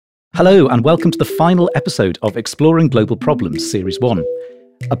Hello and welcome to the final episode of Exploring Global Problems Series 1,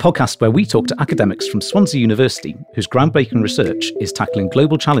 a podcast where we talk to academics from Swansea University whose groundbreaking research is tackling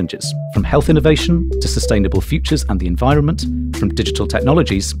global challenges from health innovation to sustainable futures and the environment, from digital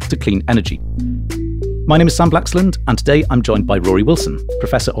technologies to clean energy. My name is Sam Blaxland and today I'm joined by Rory Wilson,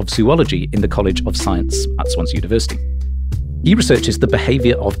 Professor of Zoology in the College of Science at Swansea University. He researches the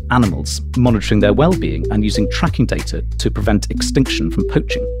behaviour of animals, monitoring their well-being and using tracking data to prevent extinction from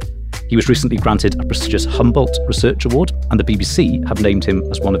poaching. He was recently granted a prestigious Humboldt Research Award, and the BBC have named him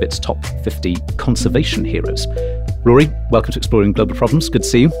as one of its top 50 conservation heroes. Rory, welcome to Exploring Global Problems. Good to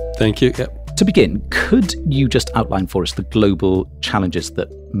see you. Thank you. Yep. To begin, could you just outline for us the global challenges that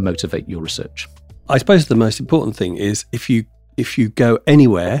motivate your research? I suppose the most important thing is if you go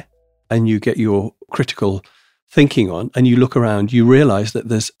anywhere and you get your critical thinking on and you look around, you realise that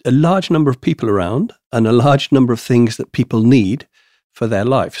there's a large number of people around and a large number of things that people need for their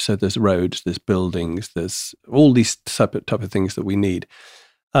life. So there's roads, there's buildings, there's all these type of things that we need.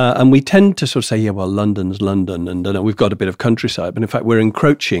 And we tend to sort of say, yeah, well, London's London and we've got a bit of countryside. But in fact, we're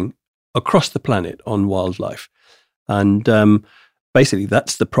encroaching across the planet on wildlife. And basically,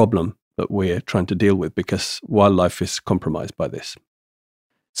 that's the problem that we're trying to deal with because wildlife is compromised by this.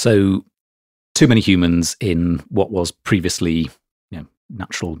 So too many humans in what was previously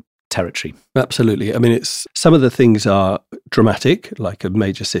natural territory. Absolutely. I mean, it's some of the things are dramatic, like a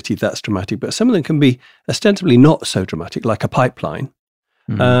major city, that's dramatic, but some of them can be ostensibly not so dramatic, like a pipeline.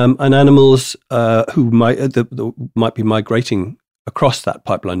 And animals who might be migrating across that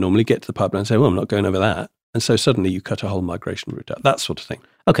pipeline normally get to the pipeline and say, well, I'm not going over that. And so suddenly you cut a whole migration route out, that sort of thing.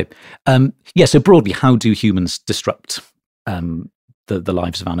 Okay. So broadly, how do humans disrupt the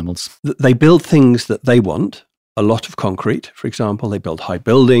lives of animals? They build things that they want. A lot of concrete, for example. They build high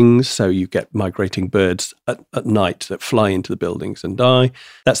buildings, so you get migrating birds at night that fly into the buildings and die.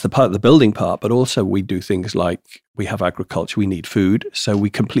 That's the part of the building part, but also we do things like we have agriculture, we need food, so we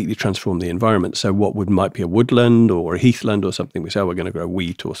completely transform the environment. So what might be a woodland or a heathland or something, we say, we're going to grow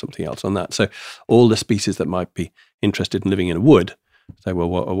wheat or something else on that. So all the species that might be interested in living in a wood say, well,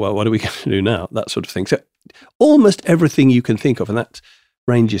 what are we going to do now? That sort of thing. So almost everything you can think of, and that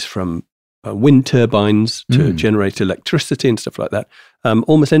ranges from wind turbines to generate electricity and stuff like that.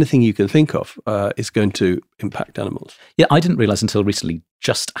 Almost anything you can think of is going to impact animals. Yeah, I didn't realise until recently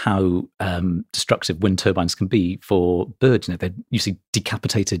just how destructive wind turbines can be for birds. You see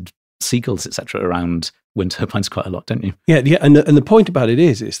decapitated seagulls, etc., around wind turbines quite a lot, don't you? Yeah, and the point about it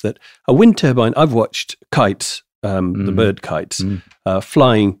is that a wind turbine, I've watched kites, the bird kites,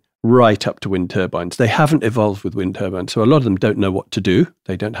 flying right up to wind turbines. They haven't evolved with wind turbines, so a lot of them don't know what to do.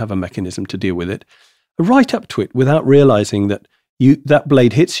 They don't have a mechanism to deal with it. Right up to it without realizing that that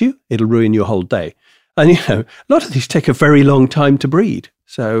blade hits you, it'll ruin your whole day. And a lot of these take a very long time to breed.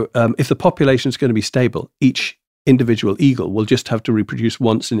 So if the population is going to be stable, each individual eagle will just have to reproduce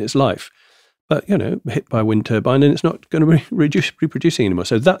once in its life. But hit by a wind turbine and it's not going to be reproducing anymore.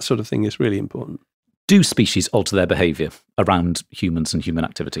 So that sort of thing is really important. Do species alter their behaviour around humans and human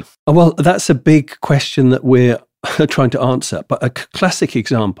activity? Well, that's a big question that we're trying to answer. But a classic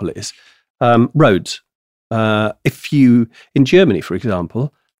example is roads. In Germany, for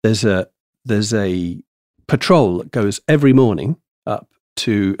example, there's a patrol that goes every morning up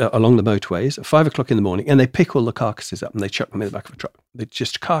to along the motorways at 5 o'clock in the morning, and they pick all the carcasses up and they chuck them in the back of a truck. They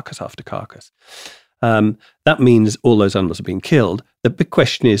just carcass after carcass. That means all those animals are being killed. The big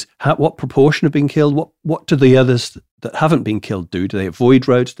question is, what proportion have been killed? What do the others that haven't been killed do? Do they avoid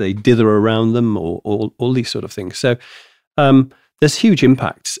roads? Do they dither around them? Or all these sort of things? So there's huge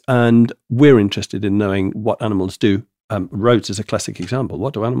impacts, and we're interested in knowing what animals do. Roads is a classic example.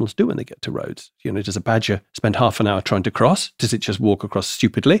 What do animals do when they get to roads? Does a badger spend half an hour trying to cross? Does it just walk across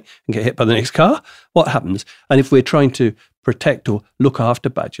stupidly and get hit by the next car? What happens? And if we're trying to protect or look after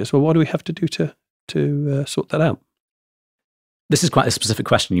badgers, well, what do we have to do to sort that out? This is quite a specific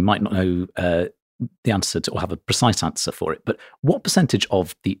question. You might not know the answer to, or have a precise answer for it, but what percentage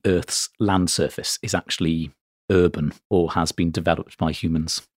of the Earth's land surface is actually urban or has been developed by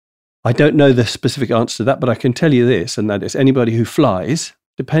humans? I don't know the specific answer to that, but I can tell you this, and that is anybody who flies,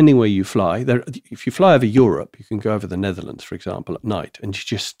 depending where you fly, if you fly over Europe, you can go over the Netherlands, for example, at night, and you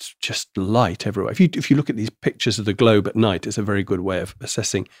just light everywhere. If you look at these pictures of the globe at night, it's a very good way of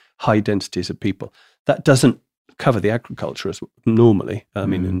assessing high densities of people. That doesn't cover the agriculture as normally. I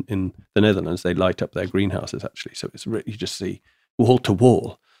mean, in the Netherlands, they light up their greenhouses, actually. So it's you just see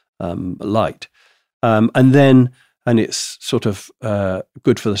wall-to-wall light. And it's sort of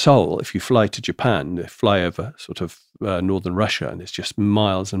good for the soul. If you fly to Japan, they fly over sort of northern Russia, and it's just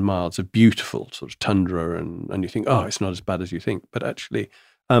miles and miles of beautiful sort of tundra, and you think, oh, it's not as bad as you think. But actually,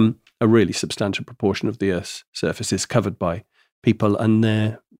 a really substantial proportion of the Earth's surface is covered by people and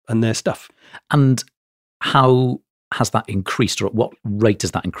their stuff. And how has that increased, or at what rate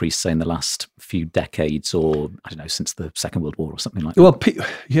has that increased, say, in the last few decades, or, I don't know, since the Second World War or something like that? Well,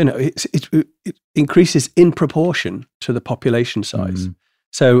 it increases in proportion to the population size.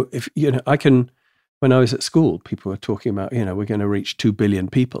 So if, when I was at school, people were talking about, we're going to reach 2 billion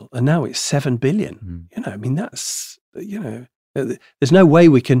people, and now it's 7 billion. That's, there's no way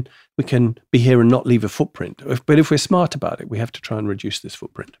we can be here and not leave a footprint. But if we're smart about it, we have to try and reduce this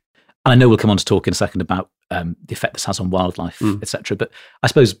footprint. And I know we'll come on to talk in a second about the effect this has on wildlife, etc. But I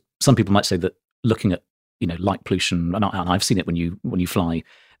suppose some people might say that looking at, light pollution, and I've seen it when you fly,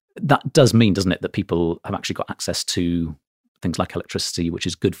 that does mean, doesn't it, that people have actually got access to things like electricity, which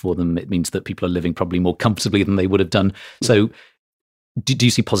is good for them. It means that people are living probably more comfortably than they would have done. So do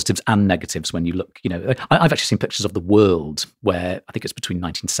you see positives and negatives when you look, I've actually seen pictures of the world where I think it's between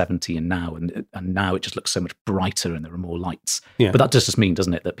 1970 and now, and now it just looks so much brighter and there are more lights. Yeah. But that does just mean,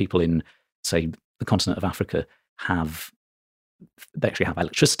 doesn't it, that people in, say, the continent of Africa they actually have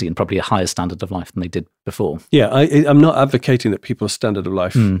electricity and probably a higher standard of life than they did before. Yeah, I'm not advocating that people's standard of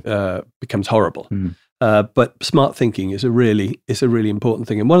life becomes horrible. But smart thinking is a really important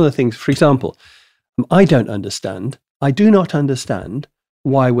thing. And one of the things, for example, I do not understand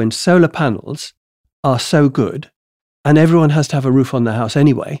why, when solar panels are so good and everyone has to have a roof on their house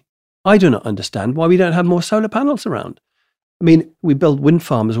anyway, I do not understand why we don't have more solar panels around. I mean, we build wind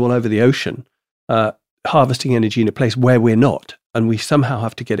farms all over the ocean, harvesting energy in a place where we're not, and we somehow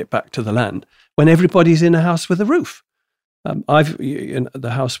have to get it back to the land when everybody's in a house with a roof.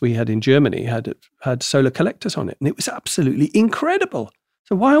 The house we had in Germany had solar collectors on it, and it was absolutely incredible.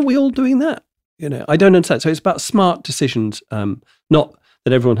 So why aren't we all doing that? I don't understand. So it's about smart decisions, not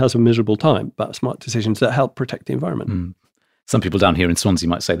that everyone has a miserable time, but smart decisions that help protect the environment. Some people down here in Swansea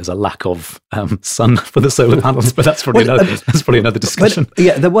might say there's a lack of sun for the solar panels, but that's probably another discussion. But,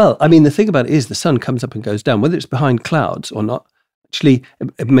 the thing about it is the sun comes up and goes down, whether it's behind clouds or not. Actually,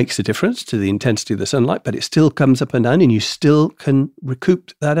 it makes a difference to the intensity of the sunlight, but it still comes up and down, and you still can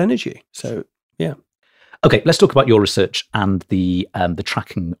recoup that energy. So, yeah. Okay, let's talk about your research and the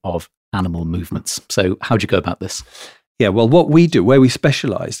tracking of animal movements. So, how do you go about this? Yeah, well, what we do, where we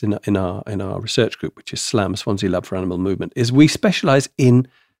specialise in our research group, which is SLAM, Swansea Lab for Animal Movement, is we specialise in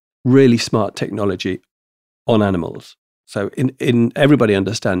really smart technology on animals. So, in everybody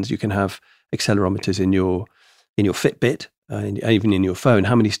understands you can have accelerometers in your Fitbit. Even in your phone,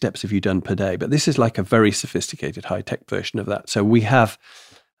 how many steps have you done per day? But this is like a very sophisticated, high-tech version of that. So we have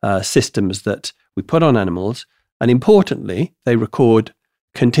systems that we put on animals, and importantly, they record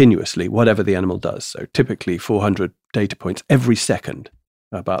continuously whatever the animal does. So typically 400 data points every second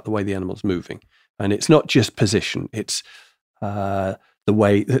about the way the animal's moving. And it's not just position; it's the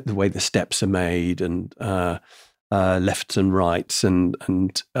way the steps are made, and lefts and rights, and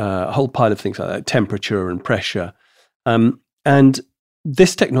a whole pile of things like that, temperature and pressure. And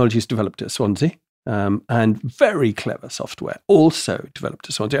this technology is developed at Swansea, and very clever software also developed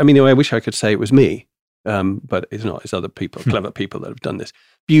at Swansea. I mean, I wish I could say it was me, but it's not. It's other people, clever people that have done this.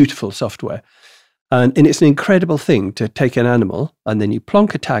 Beautiful software. And it's an incredible thing to take an animal and then you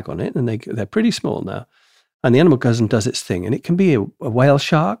plonk a tag on it, and they're pretty small now. And the animal goes and does its thing. And it can be a whale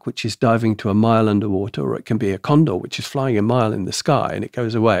shark, which is diving to a mile underwater, or it can be a condor, which is flying a mile in the sky, and it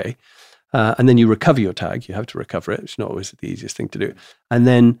goes away. And then you recover your tag. You have to recover it. It's not always the easiest thing to do. And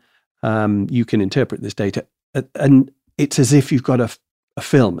then you can interpret this data. And it's as if you've got a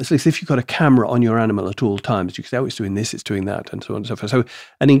film. It's as if you've got a camera on your animal at all times. You can say, oh, it's doing this, it's doing that, and so on and so forth. So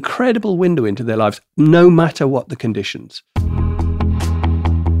an incredible window into their lives, no matter what the conditions.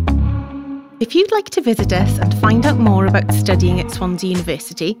 If you'd like to visit us and find out more about studying at Swansea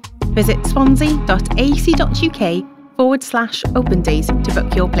University, visit swansea.ac.uk/open days to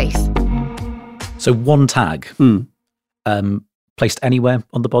book your place. So one tag placed anywhere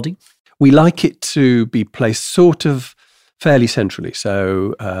on the body? We like it to be placed sort of fairly centrally.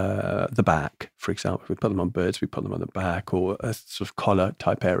 So the back, for example, if we put them on birds, we put them on the back, or a sort of collar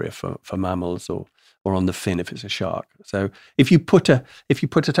type area for mammals, or on the fin if it's a shark. So if you put a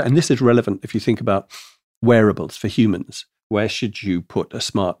tag, and this is relevant if you think about wearables for humans, where should you put a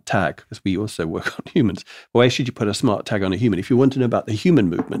smart tag? Because we also work on humans. Where should you put a smart tag on a human? If you want to know about the human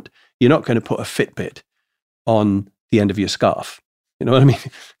movement, you're not going to put a Fitbit on the end of your scarf. You know what I mean?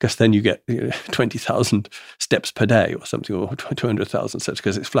 Because then you get 20,000 steps per day or something, or 200,000 steps,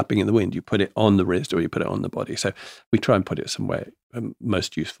 because it's flapping in the wind. You put it on the wrist or you put it on the body. So we try and put it somewhere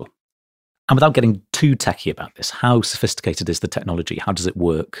most useful. And without getting too techy about this, how sophisticated is the technology? How does it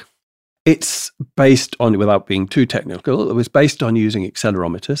work? It's based on, without being too technical, it was based on using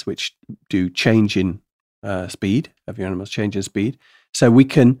accelerometers, which do change in speed, of your animal's change in speed. So we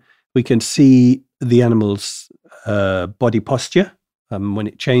can see the animal's body posture when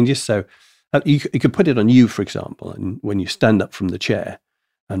it changes. So you could put it on you, for example, and when you stand up from the chair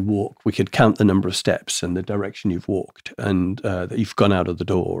and walk, we could count the number of steps and the direction you've walked and that you've gone out of the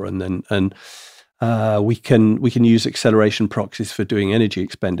door, and then we can use acceleration proxies for doing energy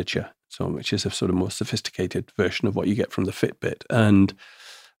expenditure, so which is a sort of more sophisticated version of what you get from the Fitbit, and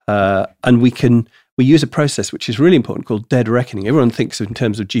we use a process which is really important called dead reckoning. Everyone thinks in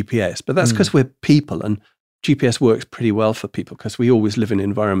terms of GPS, but that's because we're people, and GPS works pretty well for people because we always live in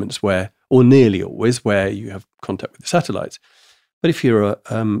environments where, or nearly always, where you have contact with the satellites. But if you're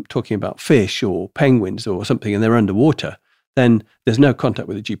talking about fish or penguins or something and they're underwater, then there's no contact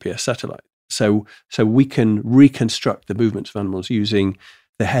with a GPS satellite. So we can reconstruct the movements of animals using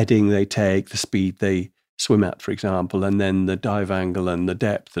the heading they take, the speed they swim at, for example, and then the dive angle and the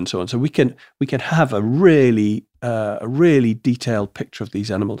depth and so on. So we can have a really detailed picture of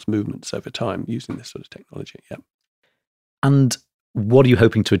these animals' movements over time using this sort of technology. Yeah. And what are you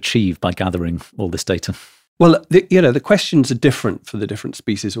hoping to achieve by gathering all this data? Well, the questions are different for the different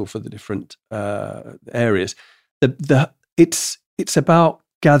species or for the different areas. It's about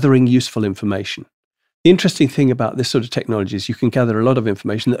gathering useful information. The interesting thing about this sort of technology is you can gather a lot of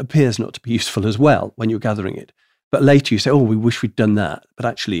information that appears not to be useful as well when you're gathering it. But later you say, oh, we wish we'd done that. But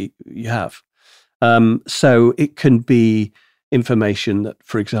actually you have. So it can be information that,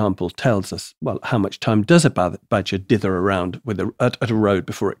 for example, tells us, well, how much time does a badger dither around at a road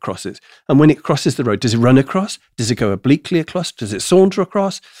before it crosses? And when it crosses the road, does it run across? Does it go obliquely across? Does it saunter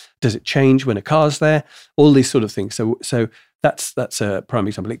across? Does it change when a car's there? All these sort of things. So that's a prime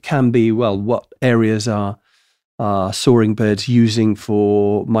example. It can be, well, what areas are soaring birds using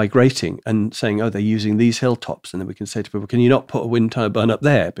for migrating, and saying, oh, they're using these hilltops. And then we can say to people, can you not put a wind turbine up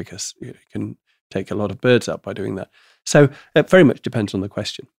there? Because you can take a lot of birds out by doing that. So it very much depends on the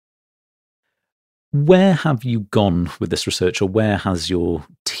question. Where have you gone with this research, or where has your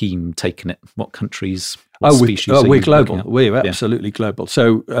team taken it? What countries, what species? We're global. We're absolutely global.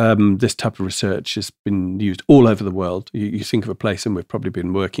 So this type of research has been used all over the world. You think of a place and we've probably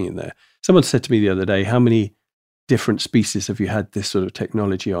been working in there. Someone said to me the other day, how many different species have you had this sort of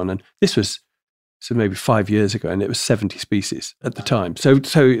technology on? And this was maybe 5 years ago, and it was 70 species at the time. So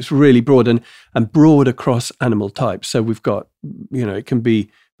it's really broad and broad across animal types. So we've got, it can be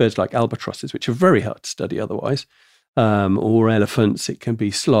birds like albatrosses, which are very hard to study otherwise, or elephants. It can be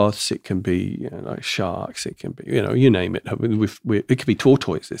sloths. It can be like sharks. It can be, you name it. It could be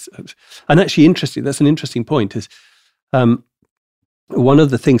tortoises. And actually, that's an interesting point. Is one of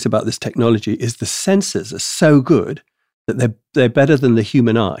the things about this technology is the sensors are so good that they're better than the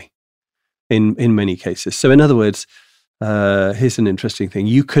human eye in many cases. So in other words, here's an interesting thing.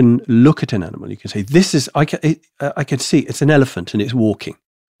 You can look at an animal. You can say, I can see it's an elephant and it's walking,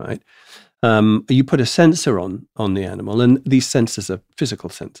 right? You put a sensor on the animal, and these sensors are physical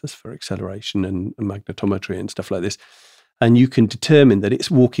sensors for acceleration and magnetometry and stuff like this. And you can determine that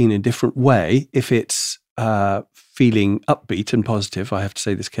it's walking in a different way if it's feeling upbeat and positive. I have to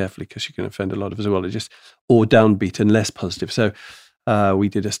say this carefully because you can offend a lot of zoologists, or downbeat and less positive. So we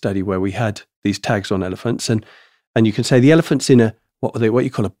did a study where we had these tags on elephants, and you can say the elephant's in what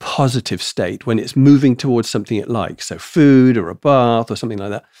you call a positive state when it's moving towards something it likes, so food or a bath or something like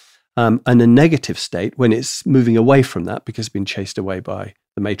that, and a negative state when it's moving away from that because it's been chased away by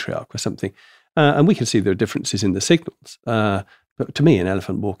the matriarch or something. And we can see there are differences in the signals. But to me, an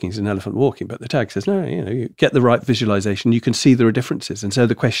elephant walking is an elephant walking. But the tag says, no, you get the right visualization, you can see there are differences. And so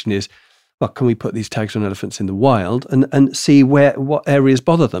the question is, well, can we put these tags on elephants in the wild and see what areas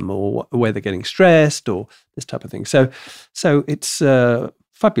bother them, or where they're getting stressed, or this type of thing. So it's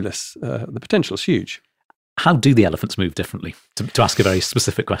fabulous. The potential is huge. How do the elephants move differently? To ask a very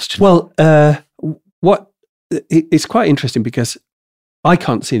specific question. Well, it's quite interesting because I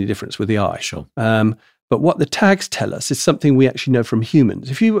can't see any difference with the eye. Sure. But what the tags tell us is something we actually know from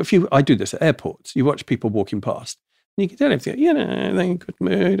humans. I do this at airports. You watch people walking past, and you can tell everything, they're in good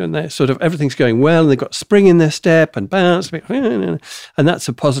mood, and they're sort of, everything's going well, and they've got spring in their step and bounce, and that's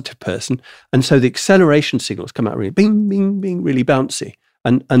a positive person. And so the acceleration signals come out really bing, bing, bing, really bouncy,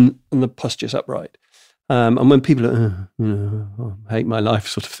 and the posture's upright. And when people are, hate my life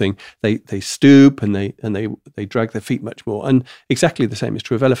sort of thing, they stoop and they drag their feet much more. And exactly the same is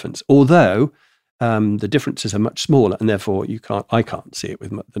true of elephants, although the differences are much smaller, and therefore I can't see it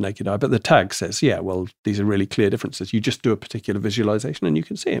with the naked eye. But the tag says, these are really clear differences. You just do a particular visualization and you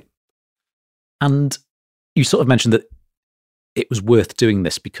can see it. And you sort of mentioned that it was worth doing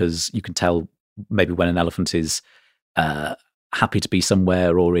this because you can tell maybe when an elephant is happy to be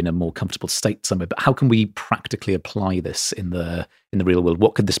somewhere or in a more comfortable state somewhere. But how can we practically apply this in the real world?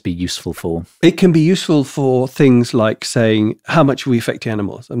 What could this be useful for? It can be useful for things like saying how much we affect the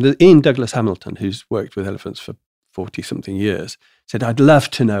animals. Ian Douglas Hamilton, who's worked with elephants for 40-something years, said, I'd love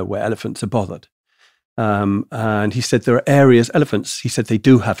to know where elephants are bothered. And he said there are areas, elephants, he said they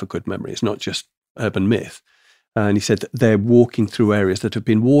do have a good memory. It's not just urban myth. And he said that they're walking through areas that have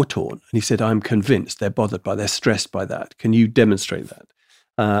been war-torn. And he said, I'm convinced they're bothered by, they're stressed by that. Can you demonstrate that?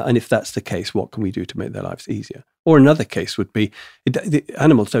 And if that's the case, what can we do to make their lives easier? Or another case would be, the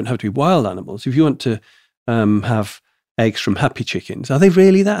animals don't have to be wild animals. If you want to have eggs from happy chickens, are they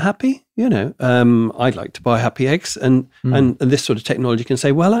really that happy? I'd like to buy happy eggs. And this sort of technology can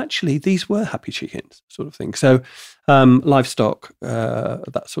say, well, actually, these were happy chickens, sort of thing. So livestock,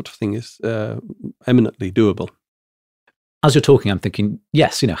 that sort of thing is eminently doable. As you're talking, I'm thinking,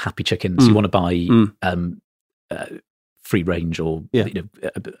 yes, happy chickens. You want to buy free range or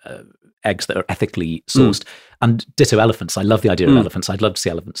eggs that are ethically sourced. And ditto elephants. I love the idea of elephants. I'd love to see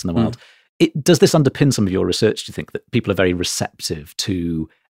elephants in the wild. Does this underpin some of your research? Do you think that people are very receptive to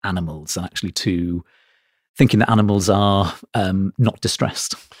animals and actually to thinking that animals are not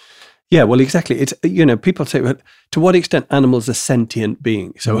distressed? Yeah, well, exactly. It's people say, well, to what extent animals are sentient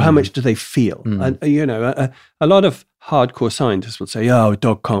beings? So how much do they feel? And a lot of hardcore scientists will say, "Oh, a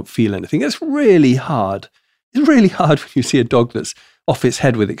dog can't feel anything." It's really hard. It's really hard when you see a dog that's off its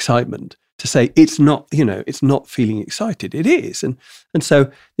head with excitement to say it's not feeling excited. It is, and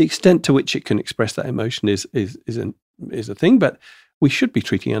so the extent to which it can express that emotion is a thing. But we should be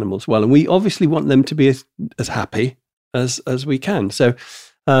treating animals well, and we obviously want them to be as happy as we can. So.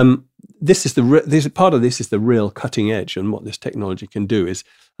 This is part of this is the real cutting edge, and what this technology can do is,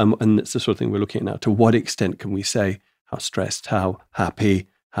 and it's the sort of thing we're looking at now. To what extent can we say how stressed, how happy,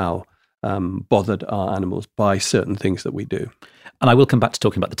 how bothered are animals by certain things that we do? And I will come back to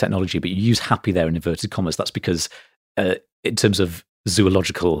talking about the technology, but you use happy there in inverted commas. That's because in terms of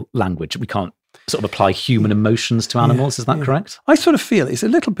zoological language, we can't sort of apply human emotions to animals. Is that correct? I sort of feel it's a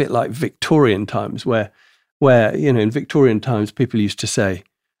little bit like Victorian times where in Victorian times people used to say,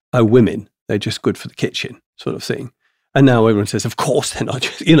 oh, women, they're just good for the kitchen, sort of thing. And now everyone says, of course they're not,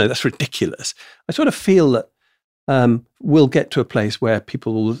 that's ridiculous. I sort of feel that we'll get to a place where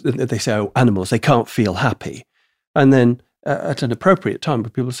they say, oh, animals, they can't feel happy. And then at an appropriate time,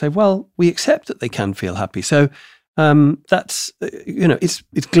 people say, well, we accept that they can feel happy. So that's,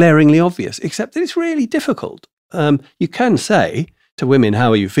 it's glaringly obvious, except that it's really difficult. You can say to women,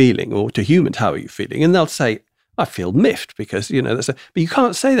 how are you feeling? Or to humans, how are you feeling? And they'll say, I feel miffed because, but you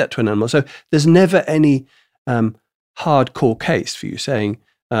can't say that to an animal. So there's never any hardcore case for you saying,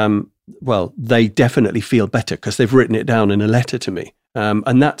 well, they definitely feel better because they've written it down in a letter to me.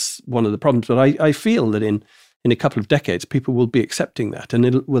 And that's one of the problems. But I feel that in a couple of decades, people will be accepting that. And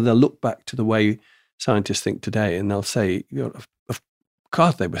they'll look back to the way scientists think today and they'll say,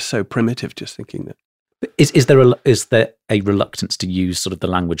 God, they were so primitive just thinking that. Is there a reluctance to use sort of the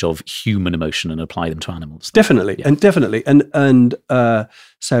language of human emotion and apply them to animals? Definitely, yeah. And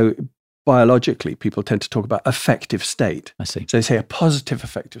so biologically, people tend to talk about affective state. I see. So they say a positive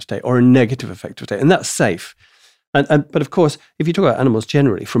affective state or a negative affective state, and that's safe. But of course, if you talk about animals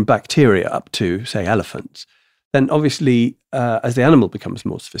generally, from bacteria up to say elephants, then obviously as the animal becomes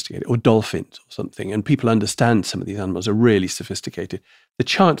more sophisticated, or dolphins or something, and people understand some of these animals are really sophisticated, the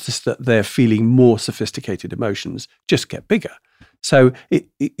chances that they're feeling more sophisticated emotions just get bigger. So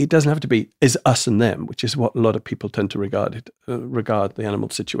it doesn't have to be is us and them, which is what a lot of people tend to regard the animal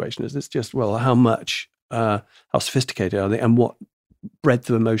situation as. It's just, well, how sophisticated are they, and what breadth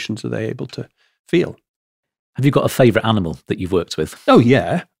of emotions are they able to feel? Have you got a favourite animal that you've worked with? Oh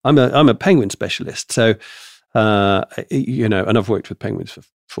yeah, I'm a penguin specialist. So and I've worked with penguins for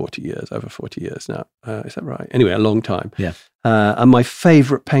over 40 years now. Is that right? Anyway, a long time. Yeah. And my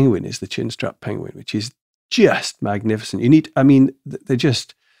favourite penguin is the chinstrap penguin, which is just magnificent.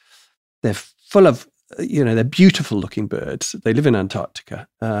 They're full of, they're beautiful looking birds. They live in Antarctica.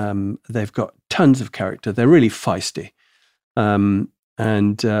 They've got tons of character. They're really feisty. And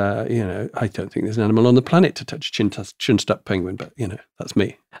I don't think there's an animal on the planet to touch chinstrap penguin, but, that's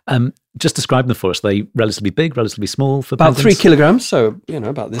me. Just describe them for us. Are they relatively big, relatively small for about penguins? 3 kilograms, so,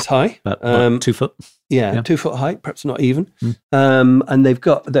 about this high. About 2 foot? Yeah, 2 foot height, perhaps not even. And they've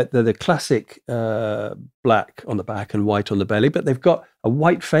got the classic black on the back and white on the belly, but they've got a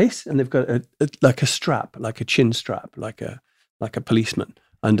white face and they've got like a strap, like a chin strap, like a policeman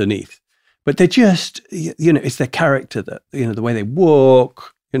underneath. But they're just, it's their character that, the way they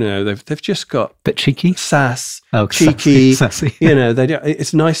walk, They've just got bit cheeky, sass, cheeky, sassy. They don't.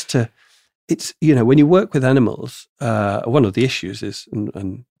 It's nice to. It's when you work with animals, one of the issues is,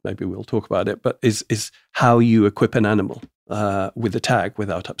 and maybe we'll talk about it, but is how you equip an animal with a tag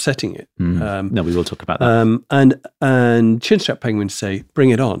without upsetting it. No, we will talk about that. And chinstrap penguins say,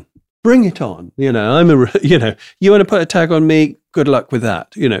 "Bring it on, bring it on." You want to put a tag on me? Good luck with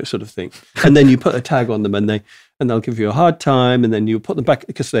that. Sort of thing. And then you put a tag on them, and they'll give you a hard time, and then you put them back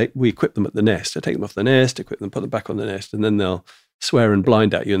because we equip them at the nest. I take them off the nest, equip them, put them back on the nest, and then they'll swear and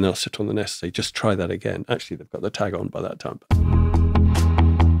blind at you, and they'll sit on the nest and say, "Just try that again." Actually, they've got the tag on by that time.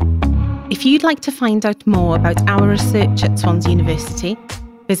 If you'd like to find out more about our research at Swansea University,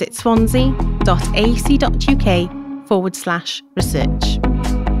 visit swansea.ac.uk/research.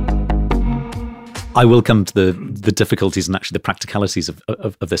 I will come to the difficulties and actually the practicalities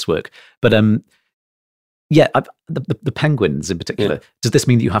of this work. But the penguins in particular, does this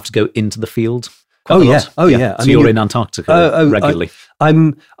mean that you have to go into the field? Oh yeah. So you're in Antarctica regularly.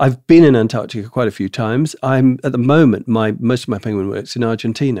 I've been in Antarctica quite a few times. I'm at the moment. Most of my penguin work's in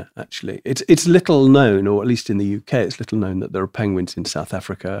Argentina. Actually, it's little known, or at least in the UK, it's little known that there are penguins in South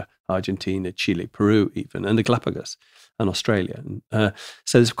Africa, Argentina, Chile, Peru, even, and the Galapagos and Australia.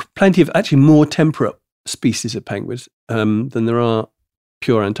 So there's plenty of actually more temperate species of penguins than there are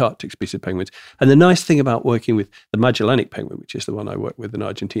pure Antarctic species of penguins. And the nice thing about working with the Magellanic penguin, which is the one I work with in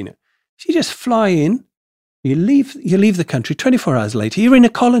Argentina, is you just fly in, you leave the country, 24 hours later, you're in a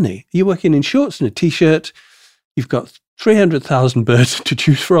colony. You're working in shorts and a T-shirt. You've got 300,000 birds to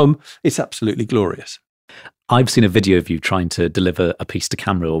choose from. It's absolutely glorious. I've seen a video of you trying to deliver a piece to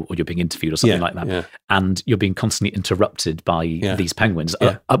camera, or you're being interviewed or something like that, and you're being constantly interrupted by these penguins.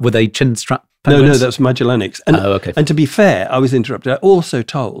 Were they chinstrap penguins? No, that's Magellanics. And, okay. And to be fair, I was interrupted. I also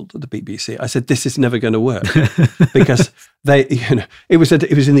told the BBC, I said, this is never going to work because it was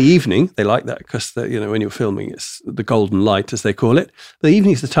in the evening. They like that because when you're filming, it's the golden light, as they call it. The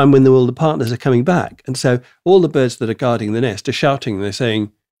evening is the time when all the partners are coming back, and so all the birds that are guarding the nest are shouting. They're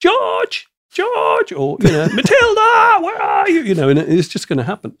saying, "George, George," or "Matilda, where are you?" And it's just going to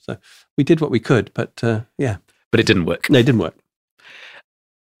happen. So we did what we could, but But it didn't work. No, it didn't work.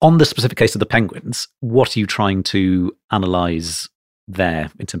 On the specific case of the penguins, what are you trying to analyse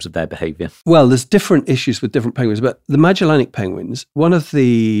there in terms of their behaviour? Well, there's different issues with different penguins, but the Magellanic penguins, one of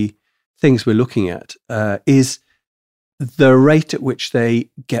the things we're looking at is the rate at which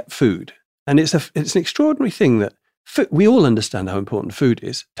they get food. And it's an extraordinary thing that we all understand how important food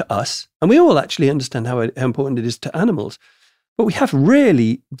is to us, and we all actually understand how important it is to animals. But we have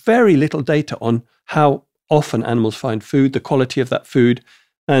really very little data on how often animals find food, the quality of that food,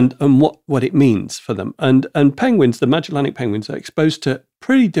 and what it means for them. And penguins, the Magellanic penguins, are exposed to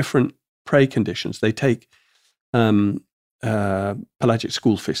pretty different prey conditions. They take pelagic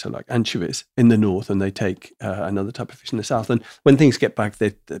school fish, so like anchovies, in the north, and they take another type of fish in the south. And when things get bad,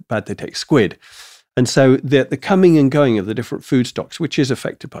 they take squid. And so the coming and going of the different food stocks, which is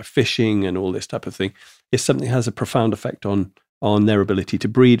affected by fishing and all this type of thing, is something that has a profound effect on their ability to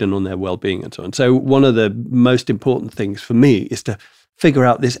breed and on their well-being and so on. So one of the most important things for me is to figure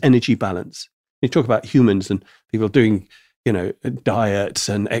out this energy balance. You talk about humans and people doing, diets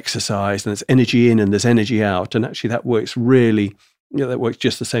and exercise, and there's energy in and there's energy out. And actually that works really, that works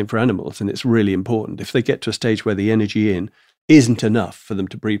just the same for animals. And it's really important. If they get to a stage where the energy in isn't enough for them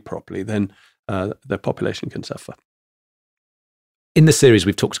to breed properly, then their population can suffer. In this series,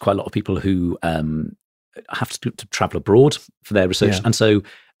 we've talked to quite a lot of people who have to travel abroad for their research. And so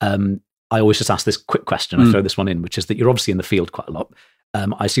I always just ask this quick question. I throw this one in, which is that you're obviously in the field quite a lot.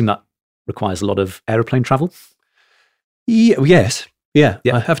 I assume that requires a lot of aeroplane travel? Yes. Yeah.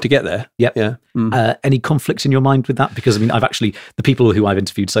 I have to get there. Yep. Yeah. Any conflicts in your mind with that? Because the people who I've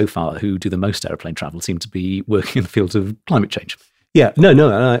interviewed so far who do the most aeroplane travel seem to be working in the field of climate change. Yeah.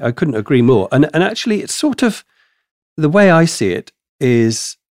 No, I couldn't agree more. And actually, it's sort of, the way I see it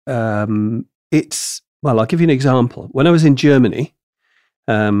is, I'll give you an example. When I was in Germany,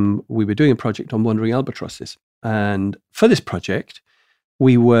 we were doing a project on wandering albatrosses. And for this project,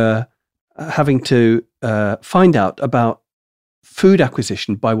 we were having to find out about food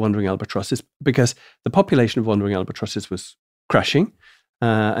acquisition by wandering albatrosses, because the population of wandering albatrosses was crashing,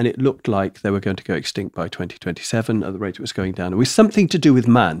 and it looked like they were going to go extinct by 2027 at the rate it was going down. It was something to do with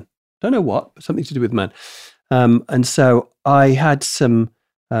man. Don't know what, but something to do with man. And so I had some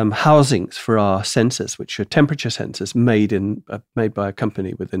housings for our sensors, which are temperature sensors made by a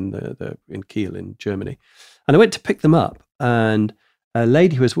company within in Kiel in Germany. And I went to pick them up, and a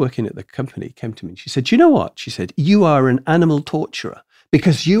lady who was working at the company came to me and she said, "You know what?" She said, "You are an animal torturer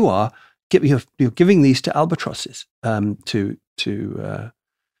because you're giving these to albatrosses to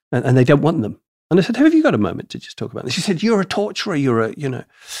and they don't want them. And I said, have you got a moment to just talk about this? She said, you're a torturer,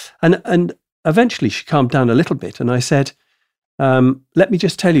 and eventually she calmed down a little bit. And I said, let me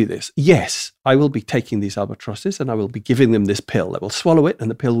just tell you this. Yes, I will be taking these albatrosses and I will be giving them this pill. They will swallow it and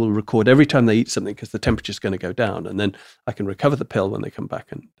the pill will record every time they eat something because the temperature's going to go down. And then I can recover the pill when they come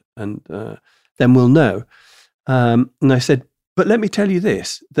back and then we'll know. And I said, but let me tell you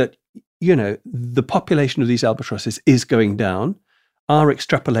this, that, the population of these albatrosses is going down. Our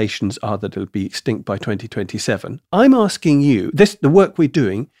extrapolations are that it'll be extinct by 2027. I'm asking you, the work we're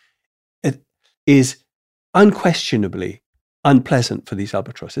doing is unquestionably unpleasant for these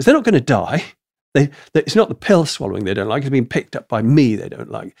albatrosses. They're not going to die. It's not the pill swallowing they don't like. It's being picked up by me they don't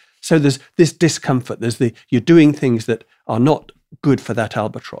like. So there's this discomfort. You're doing things that are not good for that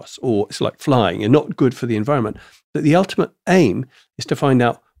albatross, or it's like flying and not good for the environment. But the ultimate aim is to find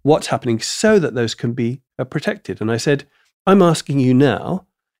out what's happening so that those can be protected. And I said, I'm asking you now,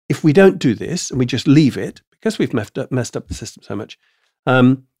 if we don't do this and we just leave it, because we've messed up the system so much,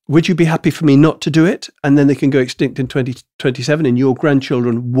 would you be happy for me not to do it? And then they can go extinct in 2027 and your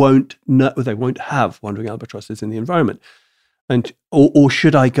grandchildren won't have wandering albatrosses in the environment. Or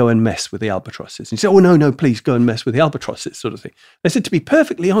should I go and mess with the albatrosses? And you say, oh, no, please go and mess with the albatrosses, sort of thing. I said, to be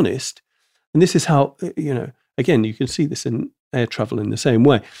perfectly honest, and this is how, again, you can see this in air travel in the same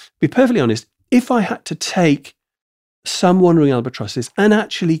way. Be perfectly honest, if I had to take some wandering albatrosses and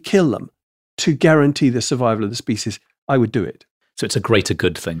actually kill them to guarantee the survival of the species, I would do it. So it's a greater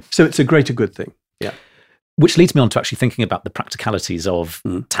good thing. Yeah. Which leads me on to actually thinking about the practicalities of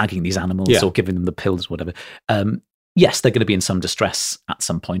tagging these animals or giving them the pills or whatever. Yes, they're going to be in some distress at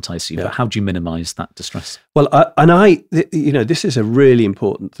some point, I assume, but how do you minimize that distress? Well, this is a really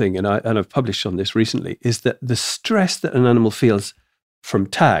important thing, and I've published on this recently, is that the stress that an animal feels from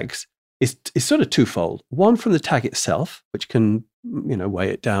tags is sort of twofold. One, from the tag itself, which can, weigh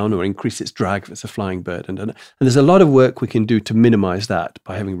it down or increase its drag if it's a flying bird. And there's a lot of work we can do to minimize that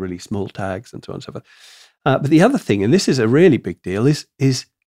by having really small tags and so on and so forth. But the other thing, and this is a really big deal, is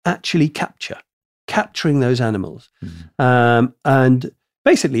actually capturing those animals. And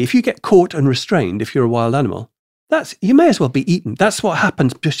basically, if you get caught and restrained, if you're a wild animal, you may as well be eaten. That's what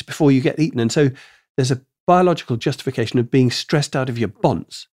happens just before you get eaten. And so there's a biological justification of being stressed out of your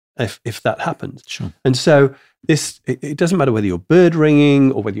bonds if that happens. Sure. And so it doesn't matter whether you're bird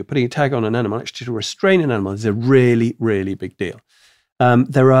ringing or whether you're putting a tag on an animal. Actually, to restrain an animal is a really, really big deal. And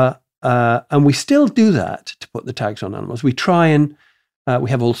we still do that to put the tags on animals. We try and we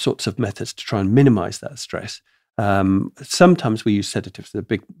have all sorts of methods to try and minimize that stress. Sometimes we use sedatives. They're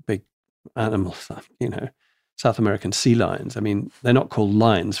big animals, South American sea lions. I mean, they're not called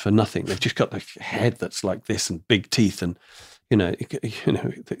lions for nothing. They've just got the head that's like this and big teeth, and you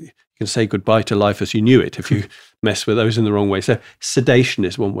can say goodbye to life as you knew it if you mess with those in the wrong way. So sedation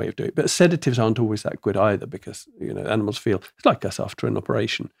is one way of doing it, but sedatives aren't always that good either, because animals feel, it's like us after an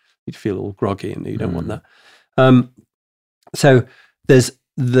operation. You feel all groggy, and you don't want that. So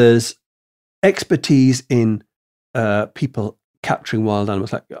there's expertise in people capturing wild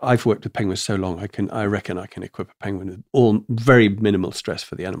animals. Like, I've worked with penguins so long, I reckon I can equip a penguin with all very minimal stress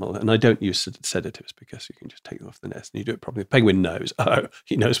for the animal. And I don't use sedatives because you can just take them off the nest and you do it properly. The penguin knows,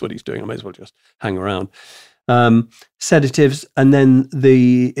 he knows what he's doing. I may as well just hang around. Sedatives, and then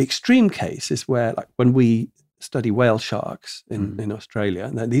the extreme case is where, like, when we study whale sharks in Australia,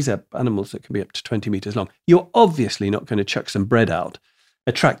 and these are animals that can be up to 20 meters long. You're obviously not going to chuck some bread out,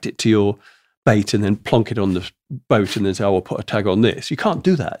 attract it to your bait, and then plonk it on the boat and then say, I'll put a tag on this. You can't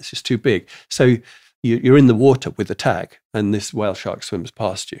do that. It's just too big. So you're in the water with the tag, and this whale shark swims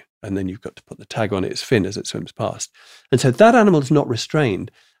past you, and then you've got to put the tag on its fin as it swims past. And so that animal is not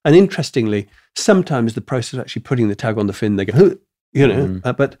restrained. And interestingly, sometimes the process of actually putting the tag on the fin, they go,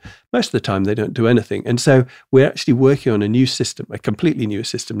 but most of the time they don't do anything. And so we're actually working on a new system, a completely new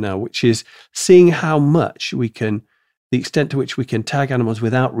system now, which is seeing how much the extent to which we can tag animals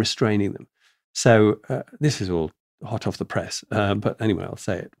without restraining them. So this is all hot off the press, but anyway, I'll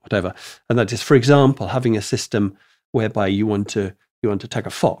say it, whatever. And that is, for example, having a system whereby you want to tag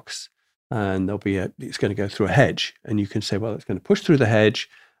a fox, and it's going to go through a hedge, and you can say, well, it's going to push through the hedge,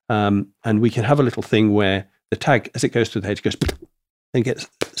 and we can have a little thing where the tag, as it goes through the hedge, goes and gets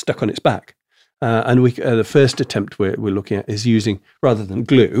stuck on its back. And the first attempt we're looking at is using, rather than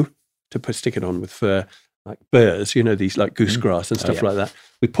glue, to stick it on with fur, like burrs, these like goosegrass and stuff like that.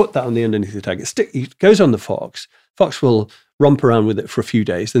 We put that on the underneath the tag. It goes on the fox. Fox will romp around with it for a few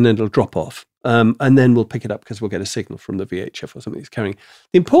days, and then it'll drop off. And then we'll pick it up because we'll get a signal from the VHF or something it's carrying.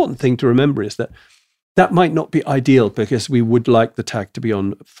 The important thing to remember is that might not be ideal, because we would like the tag to be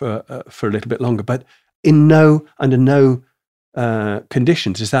on for a little bit longer, but under no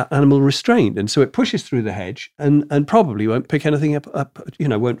conditions is that animal restrained, and so it pushes through the hedge and probably won't pick anything up,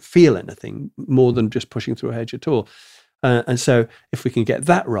 won't feel anything more than just pushing through a hedge at all. And so if we can get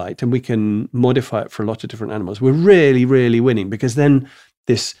that right and we can modify it for a lot of different animals, we're really, really winning, because then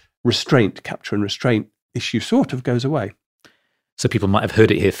this capture and restraint issue sort of goes away. So people might have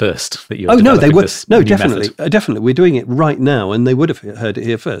heard it here first. That you're no, they would. This no, new definitely, method. Definitely. We're doing it right now, and they would have heard it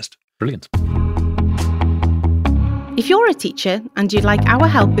here first. Brilliant. If you're a teacher and you'd like our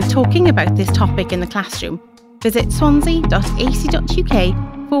help with talking about this topic in the classroom, visit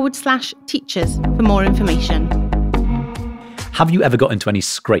swansea.ac.uk/teachers for more information. Have you ever got into any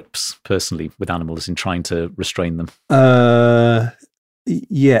scrapes personally with animals in trying to restrain them?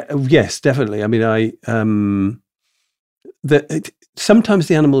 Yes, definitely. I mean, sometimes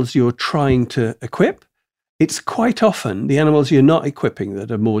the animals you're trying to equip, it's quite often the animals you're not equipping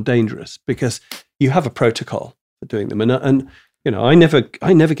that are more dangerous, because you have a protocol for doing them. And I never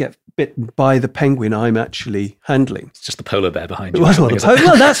get bitten by the penguin I'm actually handling. It's just the polar bear behind you.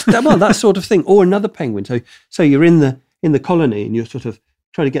 That's that sort of thing, or another penguin. So you're in the colony and you're sort of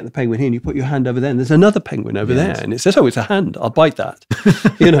trying to get the penguin here, and you put your hand over there, and there's another penguin over there, and it says, "Oh, it's a hand. I'll bite that."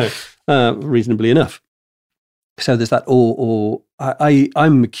 Reasonably enough. So there's that. Or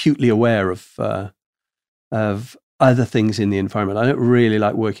I'm acutely aware of other things in the environment. I don't really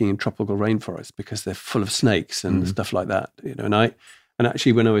like working in tropical rainforests because they're full of snakes and stuff like that. And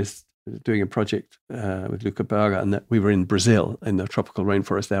actually, when I was doing a project with Luca Berger, and that we were in Brazil in the tropical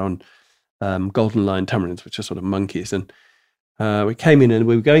rainforest there on golden lion tamarins, which are sort of monkeys, and we came in and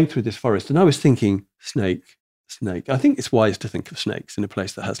we were going through this forest, and I was thinking, snake. I think it's wise to think of snakes in a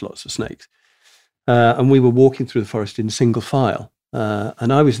place that has lots of snakes. And we were walking through the forest in single file,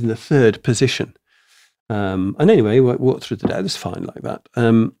 and I was in the third position. And anyway, we walked through the day. It was fine like that.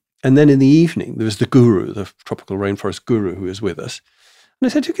 And then in the evening, there was the guru, the tropical rainforest guru, who was with us. And I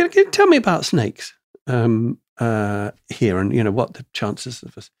said, can you tell me about snakes here, and what the chances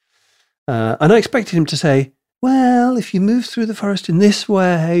of us? And I expected him to say, well, if you move through the forest in this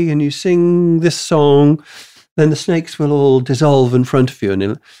way and you sing this song, then the snakes will all dissolve in front of you.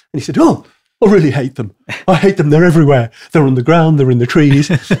 And he said, oh, I really hate them. I hate them. They're everywhere. They're on the ground. They're in the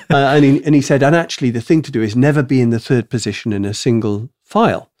trees. And he said, and actually the thing to do is never be in the third position in a single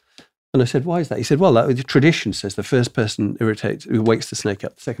file. And I said, why is that? He said, well, the tradition says the first person who wakes the snake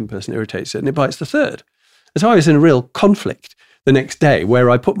up, the second person irritates it, and it bites the third. And so I was in a real conflict the next day where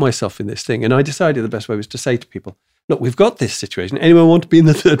I put myself in this thing, and I decided the best way was to say to people, look, we've got this situation. Anyone want to be in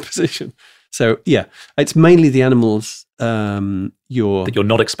the third position? So yeah, it's mainly the animals that you're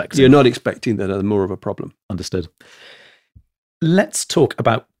not expecting. You're not expecting that are more of a problem. Understood. Let's talk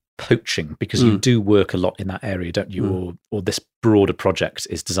about poaching, because you do work a lot in that area, don't you? Or this broader project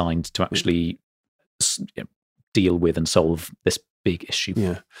is designed to actually deal with and solve this big issue.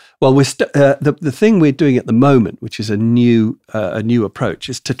 Yeah. Well, the thing we're doing at the moment, which is a new approach,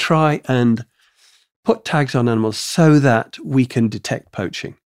 is to try and put tags on animals so that we can detect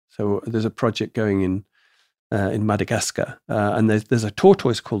poaching. So there's a project going in Madagascar, and there's a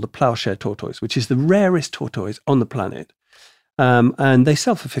tortoise called the ploughshare tortoise, which is the rarest tortoise on the planet, and they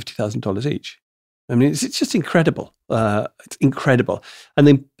sell for $50,000 each. I mean, it's just incredible. It's incredible. And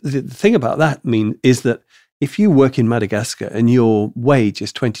then the thing about that is that if you work in Madagascar and your wage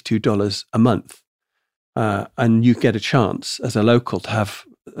is $22 a month, and you get a chance as a local to have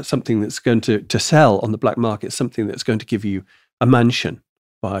something that's going to sell on the black market, something that's going to give you a mansion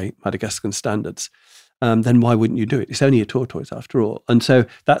by Madagascan standards, then why wouldn't you do it? It's only a tortoise after all. And so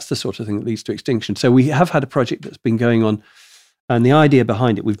that's the sort of thing that leads to extinction. So we have had a project that's been going on, and the idea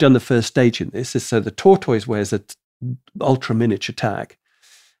behind it, we've done the first stage in this, is so the tortoise wears an ultra miniature tag,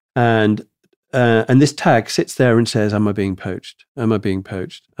 and this tag sits there and says, am I being poached? Am I being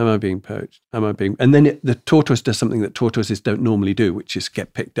poached? Am I being poached? Am I being... And then the tortoise does something that tortoises don't normally do, which is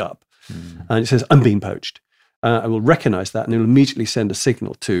get picked up. And it says, I'm being poached. I will recognize that, and it will immediately send a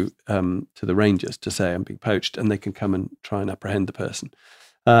signal to the rangers to say I'm being poached, and they can come and try and apprehend the person.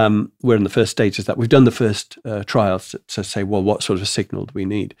 We're in the first stages of that. We've done the first trials to say, well, what sort of signal do we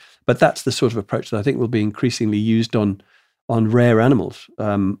need? But that's the sort of approach that I think will be increasingly used on rare animals.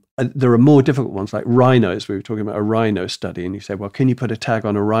 There are more difficult ones like rhinos. We were talking about a rhino study, and you say, well, can you put a tag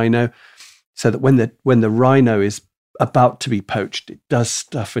on a rhino so that when the rhino is about to be poached, it does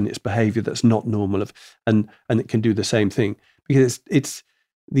stuff in its behavior that's not normal, and it can do the same thing? Because it's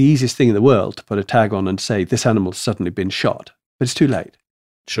the easiest thing in the world to put a tag on and say this animal's suddenly been shot, but it's too late.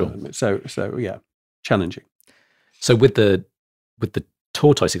 Sure. So yeah, challenging. So with the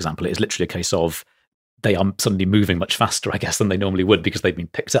tortoise example, it is literally a case of they are suddenly moving much faster, I guess, than they normally would because they've been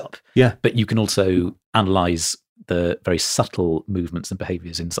picked up. Yeah. But you can also analyze the very subtle movements and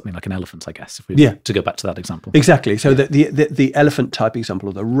behaviours in something like an elephant, I guess, if we to go back to that example. Exactly. So the elephant type example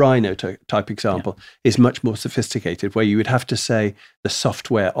or the rhino type example is much more sophisticated, where you would have to say the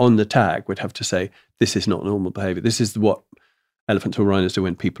software on the tag would have to say, this is not normal behaviour. This is what elephants or rhinos do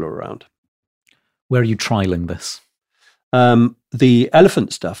when people are around. Where are you trialling this? The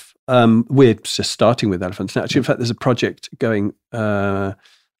elephant stuff, we're just starting with elephants. Now, actually, in fact, there's a project going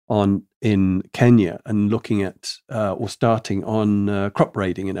on in Kenya and looking at or starting on crop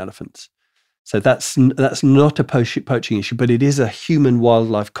raiding in elephants. So that's not a poaching issue, but it is a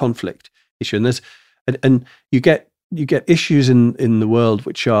human-wildlife conflict issue. And you get issues in the world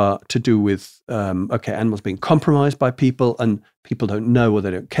which are to do with animals being compromised by people, and people don't know or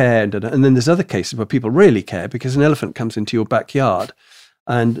they don't care. And then there's other cases where people really care because an elephant comes into your backyard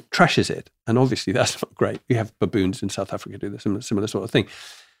and trashes it, and obviously that's not great. We have baboons in South Africa do this similar sort of thing.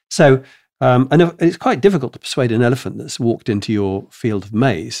 So and it's quite difficult to persuade an elephant that's walked into your field of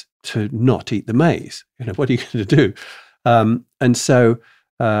maize to not eat the maize. What are you going to do? And so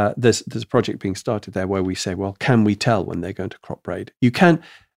there's a project being started there where we say, well, can we tell when they're going to crop raid? You can,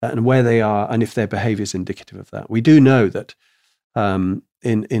 and where they are, and if their behaviour is indicative of that. We do know that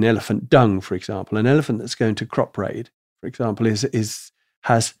in elephant dung, for example, an elephant that's going to crop raid, for example,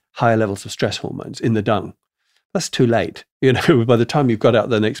 has higher levels of stress hormones in the dung. That's too late. By the time you've got out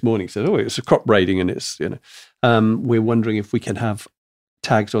the next morning, said, oh, it's a crop raiding, and it's we're wondering if we can have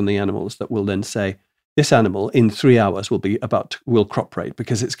tags on the animals that will then say, this animal in 3 hours will crop raid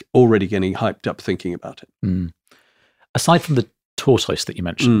because it's already getting hyped up thinking about it. Mm. Aside from the tortoise that you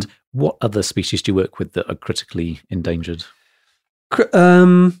mentioned, what other species do you work with that are critically endangered?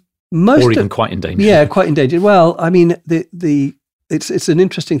 Most or even quite endangered? Yeah, quite endangered. Well, I mean, it's an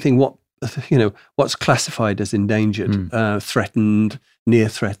interesting thing. What's classified as endangered, threatened, near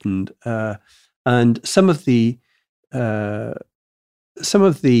threatened, and some of the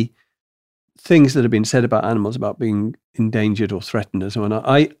things that have been said about animals about being endangered or threatened and so on,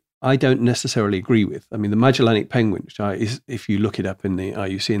 I don't necessarily agree with. I mean, the Magellanic penguin, which if you look it up in the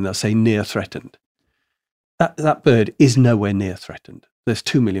IUCN, they'll say near threatened. That bird is nowhere near threatened. There's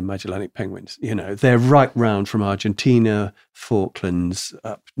 2 million Magellanic penguins. They're right round from Argentina, Falklands,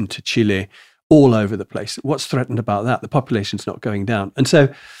 up into Chile, all over the place. What's threatened about that? The population's not going down. And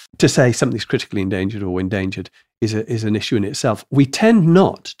so to say something's critically endangered or endangered is an issue in itself. We tend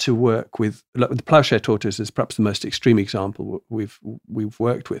not to work with the ploughshare tortoise is perhaps the most extreme example we've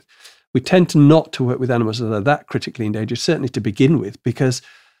worked with. We tend to not to work with animals that are that critically endangered, certainly to begin with, because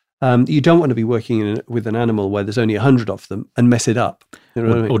you don't want to be working with an animal where there's only 100 of them and mess it up.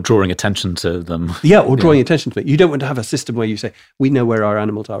 Or drawing attention to them. Yeah, or drawing attention to it. You don't want to have a system where you say, we know where our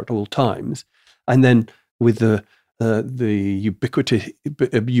animals are at all times. And then with the ubiquity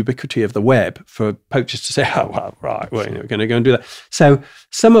of the web for poachers to say, oh, well, right, we're going to go and do that. So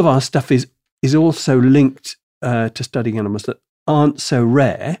some of our stuff is also linked to studying animals that aren't so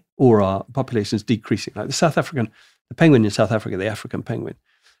rare or our population's decreasing. Like the penguin in South Africa, the African penguin.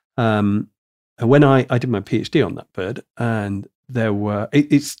 When I did my PhD on that bird, and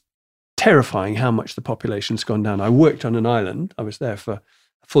it's terrifying how much the population's gone down. I worked on an island. I was there for a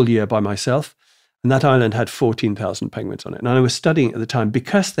full year by myself, and that island had 14,000 penguins on it. And I was studying it at the time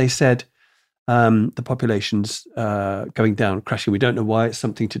because they said the population's going down, crashing. We don't know why. It's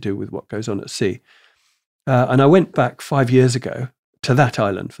something to do with what goes on at sea. And I went back 5 years ago to that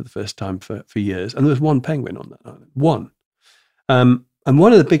island for the first time for years, and there was one penguin on that island. One. And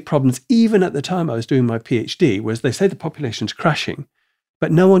one of the big problems, even at the time I was doing my PhD, was they say the population's crashing,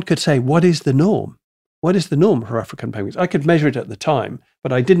 but no one could say, what is the norm? What is the norm for African penguins? I could measure it at the time,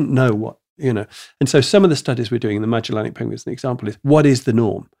 but I didn't know what, And so some of the studies we're doing in the Magellanic penguins, the example is, what is the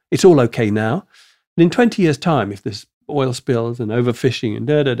norm? It's all okay now. And in 20 years' time, if there's oil spills and overfishing and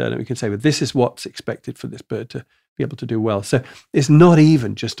we can say, well, this is what's expected for this bird to be able to do well. So it's not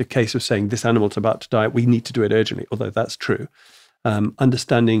even just a case of saying this animal's about to die, we need to do it urgently, although that's true.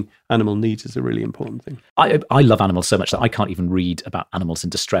 Understanding animal needs is a really important thing. I love animals so much that I can't even read about animals in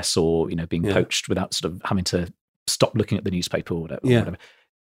distress or being poached without sort of having to stop looking at the newspaper or whatever.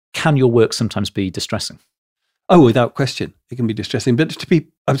 Can your work sometimes be distressing? Oh, without question, it can be distressing. But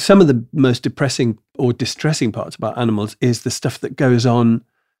some of the most depressing or distressing parts about animals is the stuff that goes on,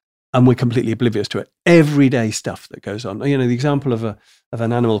 and we're completely oblivious to it. Everyday stuff that goes on. The example of an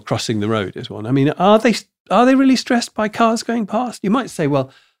animal crossing the road is one. I mean, are they really stressed by cars going past? You might say,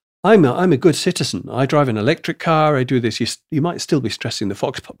 well, I'm a good citizen. I drive an electric car. I do this. You might still be stressing the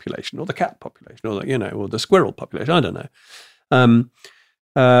fox population or the cat population or the squirrel population. I don't know.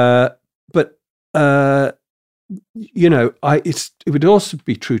 But it would also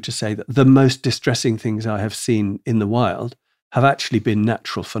be true to say that the most distressing things I have seen in the wild have actually been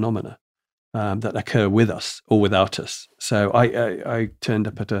natural phenomena that occur with us or without us. So I turned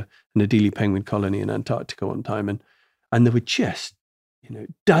up at an Adelie penguin colony in Antarctica one time, and there were just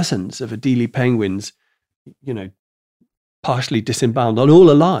dozens of Adelie penguins, partially disemboweled and all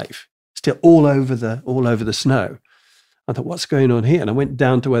alive, still all over the snow. I thought, what's going on here? And I went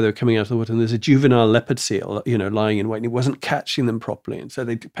down to where they were coming out of the water, and there's a juvenile leopard seal, lying in wait, and it wasn't catching them properly. And so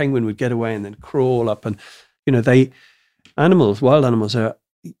the penguin would get away and then crawl up. And, wild animals are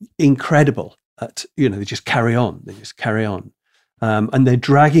incredible at, they just carry on. They just carry on. And they're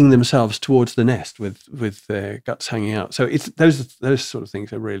dragging themselves towards the nest with their guts hanging out. So it's those sort of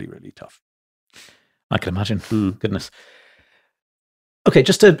things are really, really tough. I can imagine. Goodness. Okay,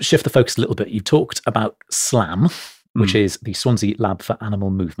 just to shift the focus a little bit, you talked about SLAM, which is the Swansea Lab for Animal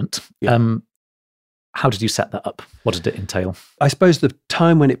Movement. Yeah. How did you set that up? What did it entail? I suppose the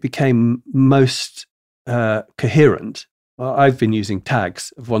time when it became most coherent, I've been using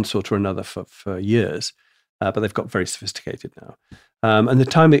tags of one sort or another for years, but they've got very sophisticated now. And the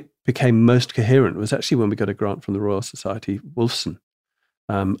time it became most coherent was actually when we got a grant from the Royal Society Wolfson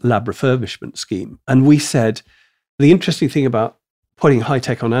lab refurbishment scheme. And we said, the interesting thing about putting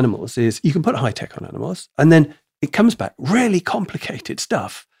high-tech on animals is you can put high-tech on animals, and then it comes back really complicated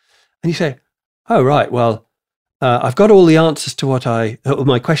stuff. And you say, oh, right, well, I've got all the answers to all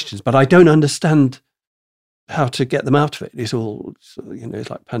my questions, but I don't understand how to get them out of it. It's all, it's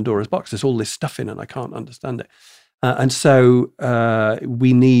like Pandora's box. There's all this stuff in and I can't understand it. And so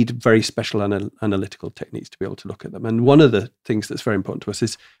we need very special analytical techniques to be able to look at them. And one of the things that's very important to us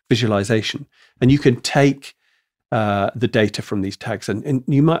is visualization. And you can take the data from these tags. And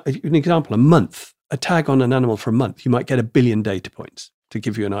you might, an example, a tag on an animal for a month, you might get 1 billion data points to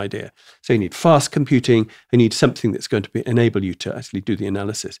give you an idea. So you need fast computing, you need something that's going to enable you to actually do the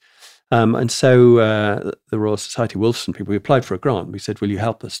analysis. And so the Royal Society Wolfson people, we applied for a grant. We said, will you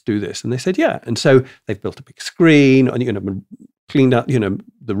help us do this? And they said, yeah. And so they've built a big screen and cleaned out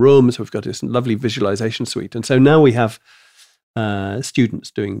the rooms. We've got this lovely visualization suite. And so now we have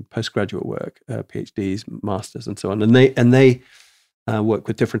students doing postgraduate work, PhDs, masters, and so on. And they work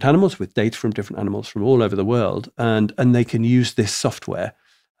with different animals, with data from different animals from all over the world, and they can use this software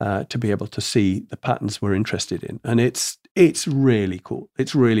to be able to see the patterns we're interested in. And it's really cool.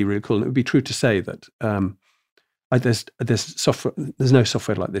 It's really, really cool. And it would be true to say that there's no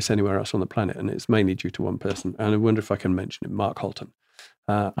software like this anywhere else on the planet, and it's mainly due to one person. And I wonder if I can mention him, Mark Holton.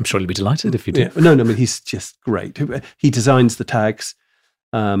 I'm sure he'll be delighted if you do. Yeah, no, I mean, he's just great. He designs the tags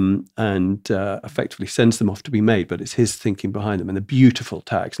and effectively sends them off to be made, but it's his thinking behind them, and they're beautiful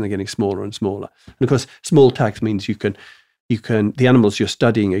tags, and they're getting smaller and smaller. And of course, small tags means the animals you're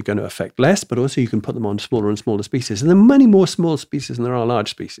studying are going to affect less, but also you can put them on smaller and smaller species. And there are many more small species than there are large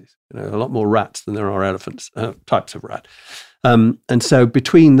species. A lot more rats than there are elephants, types of rat. And so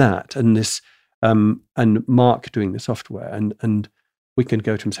between that and this, and Mark doing the software, and we can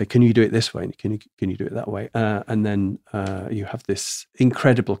go to him and say, can you do it this way? And can you do it that way? And then you have this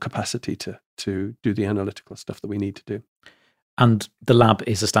incredible capacity to do the analytical stuff that we need to do. And the lab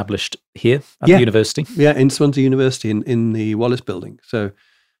is established here at the university? Yeah, in Swansea University in the Wallace building. So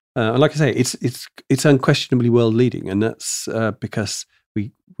like I say, it's unquestionably world leading, and that's because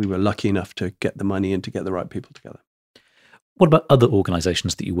we were lucky enough to get the money and to get the right people together. What about other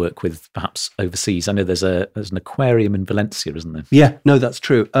organisations that you work with, perhaps overseas? I know there's an aquarium in Valencia, isn't there? Yeah, no, that's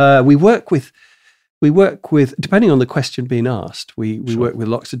true. We work with, depending on the question being asked, we work with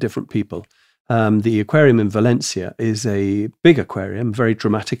lots of different people. The aquarium in Valencia is a big aquarium, very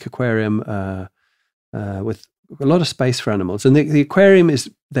dramatic aquarium with a lot of space for animals. And the aquarium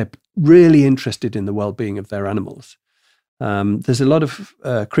they're really interested in the well-being of their animals. There's a lot of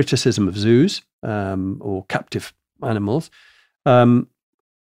criticism of zoos or captive animals.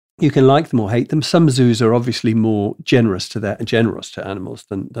 You can like them or hate them. Some zoos are obviously more generous to animals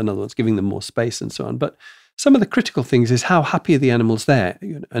than other ones, giving them more space and so on. But some of the critical things is how happy are the animals there,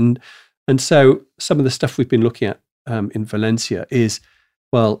 and so some of the stuff we've been looking at in Valencia is,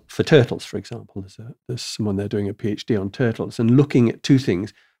 well, for turtles, for example, there's someone there doing a PhD on turtles and looking at two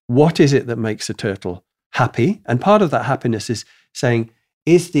things. What is it that makes a turtle happy? And part of that happiness is saying,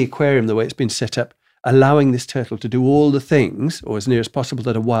 is the aquarium, the way it's been set up, allowing this turtle to do all the things, or as near as possible,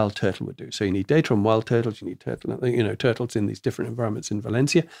 that a wild turtle would do? So you need data on wild turtles, you need turtles in these different environments in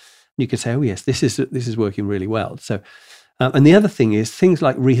Valencia. And you can say, oh yes, this is working really well. So, and the other thing is things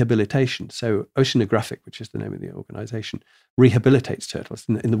like rehabilitation. So Oceanographic, which is the name of the organization, rehabilitates turtles.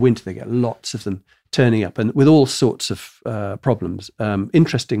 In the winter, they get lots of them turning up, and with all sorts of problems.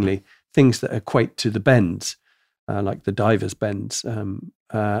 Interestingly, things that equate to the bends. like the divers' bends,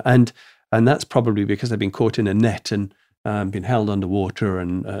 and that's probably because they've been caught in a net and been held underwater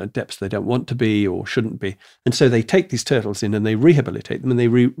and depths they don't want to be or shouldn't be. And so they take these turtles in and they rehabilitate them and they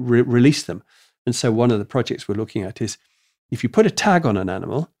release them. And so one of the projects we're looking at is, if you put a tag on an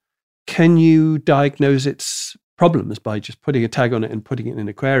animal, can you diagnose its problems by just putting a tag on it and putting it in an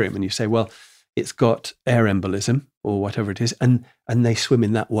aquarium? And you say, well, it's got air embolism or whatever it is. And they swim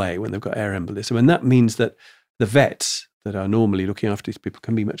in that way when they've got air embolism. And that means that the vets that are normally looking after these people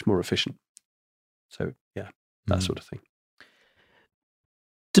can be much more efficient. So, yeah, that sort of thing.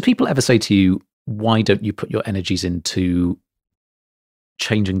 Do people ever say to you, why don't you put your energies into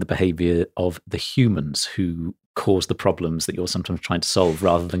changing the behavior of the humans who cause the problems that you're sometimes trying to solve,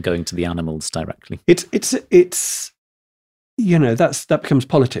 rather than going to the animals directly? It's that becomes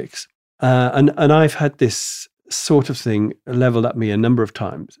politics. And I've had this sort of thing leveled at me a number of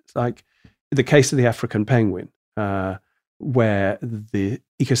times. It's like the case of the African penguin, where the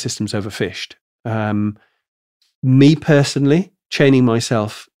ecosystem's overfished. Me personally, chaining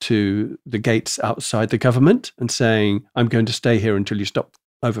myself to the gates outside the government and saying, I'm going to stay here until you stop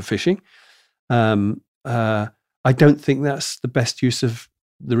overfishing. I don't think that's the best use of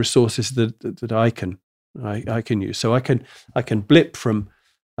the resources that I can use. So I can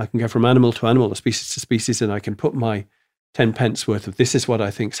go from animal to animal, or species to species, and I can put my 10 pence worth of this is what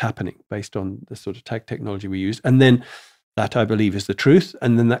I think is happening based on the sort of tag technology we use. And then that, I believe, is the truth.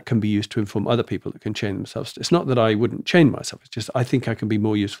 And then that can be used to inform other people that can chain themselves. It's not that I wouldn't chain myself. It's just I think I can be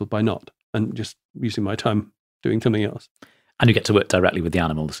more useful by not, and just using my time doing something else. And you get to work directly with the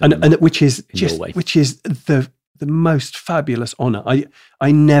animals. And which is the most fabulous honor.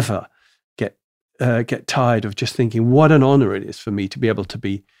 I never get tired of just thinking what an honor it is for me to be able to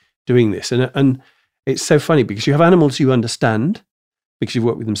be doing this. And it's so funny because you have animals you understand because you've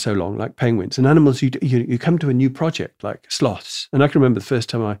worked with them so long, like penguins, and animals you come to a new project like sloths. And I can remember the first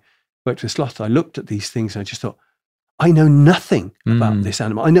time I worked with sloths, I looked at these things and I just thought, I know nothing about this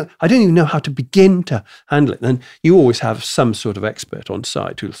animal. I don't even know how to begin to handle it. And you always have some sort of expert on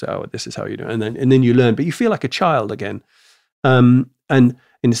site who'll say, oh, this is how you do it. And then you learn, but you feel like a child again. And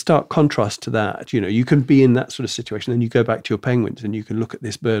in stark contrast to that, you can be in that sort of situation, and you go back to your penguins and you can look at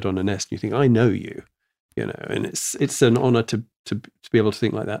this bird on a nest and you think, I know you, and it's an honor to be able to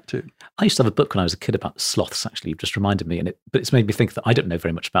think like that too. I used to have a book when I was a kid about sloths, actually. You've just reminded me, but it's made me think that I don't know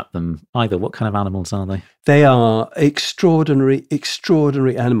very much about them either. What kind of animals are they? They are extraordinary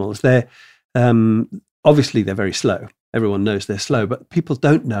animals. They're obviously they're very slow. Everyone knows they're slow, but people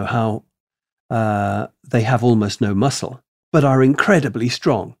don't know how they have almost no muscle, but are incredibly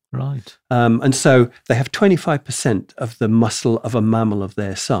strong. Right. And so they have 25% of the muscle of a mammal of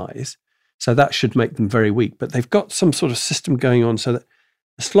their size. So that should make them very weak. But they've got some sort of system going on so that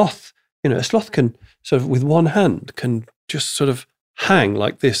a sloth can sort of with one hand can just sort of hang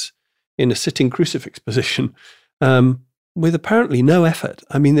like this in a sitting crucifix position with apparently no effort.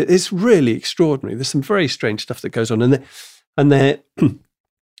 I mean, it's really extraordinary. There's some very strange stuff that goes on. And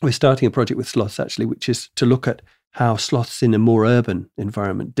we're starting a project with sloths, actually, which is to look at how sloths in a more urban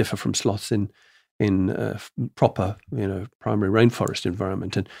environment differ from sloths in proper, primary rainforest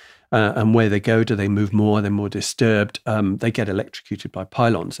environment. And where they go, do they move more? They're more disturbed. They get electrocuted by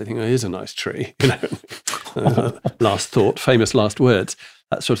pylons. They think, oh, here's a nice tree. Last thought, famous last words,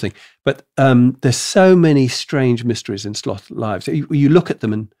 that sort of thing. But there's so many strange mysteries in sloth lives. You look at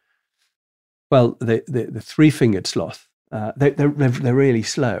them and, well, the three-fingered sloth, they're really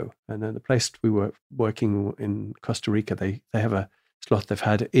slow. And then the place we were working in Costa Rica, they have a sloth they've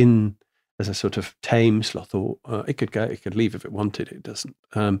had in as a sort of tame sloth, or it could leave if it wanted. It doesn't.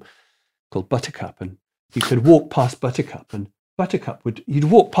 Called Buttercup, and you could walk past Buttercup, and you'd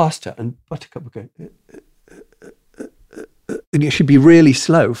walk past her, and Buttercup would go, and it should be really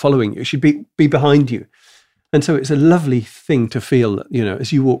slow following you. It should be behind you, and so it's a lovely thing to feel that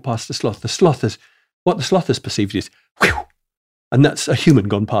as you walk past the sloth what the sloth has perceived is, whew, and that's a human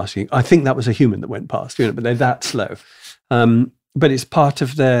gone past you. I think that was a human that went past, but they're that slow. But it's part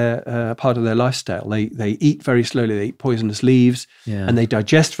of their lifestyle. They eat very slowly. They eat poisonous leaves, and they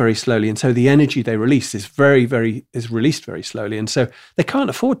digest very slowly. And so the energy they release is released very slowly. And so they can't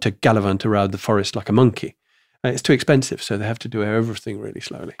afford to gallivant around the forest like a monkey. It's too expensive, so they have to do everything really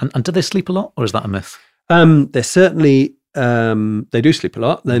slowly. And do they sleep a lot, or is that a myth? They're certainly they do sleep a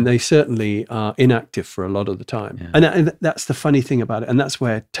lot. Then they certainly are inactive for a lot of the time. Yeah. And that's the funny thing about it. And that's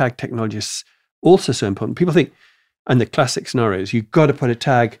where tag technology is also so important. People think. And the classic scenario is you've got to put a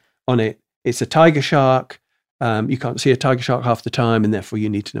tag on it. It's a tiger shark. You can't see a tiger shark half the time, and therefore you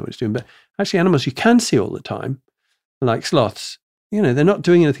need to know what it's doing. But actually, animals you can see all the time, like sloths, they're not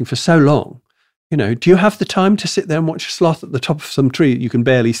doing anything for so long do you have the time to sit there and watch a sloth at the top of some tree that you can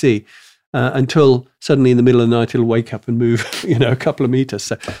barely see until suddenly in the middle of the night it'll wake up and move, a couple of meters?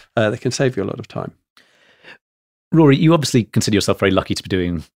 So they can save you a lot of time. Rory, you obviously consider yourself very lucky to be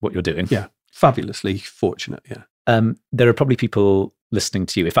doing what you're doing. Yeah, fabulously fortunate, yeah. There are probably people listening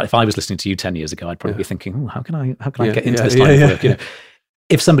to you. In fact, if I was listening to you 10 years ago, I'd probably be thinking, how can I get into this line of work?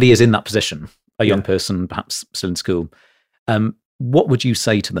 If somebody is in that position, a young person, perhaps still in school, what would you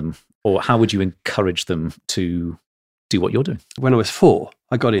say to them, or how would you encourage them to do what you're doing? When I was 4,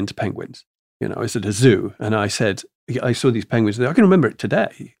 I got into penguins. I was at a zoo and I said, I saw these penguins there. I can remember it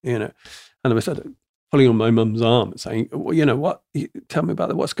today, and I was pulling on my mum's arm and saying, what? Tell me about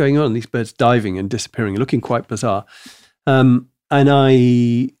that. What's going on? These birds diving and disappearing, looking quite bizarre. And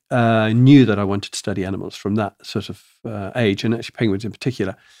I knew that I wanted to study animals from that sort of age, and actually penguins in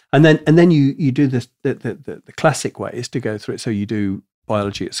particular. And then you do this. The classic way is to go through it. So you do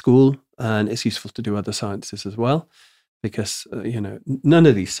biology at school, and it's useful to do other sciences as well, because none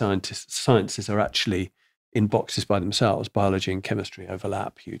of these sciences are actually in boxes by themselves. Biology and chemistry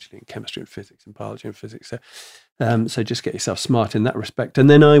overlap hugely in chemistry and physics, and biology and physics. So just get yourself smart in that respect. And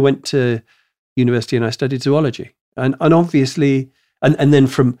then I went to university and I studied zoology. And obviously, and then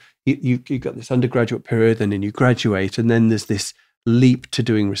from you got this undergraduate period, and then you graduate, and then there's this leap to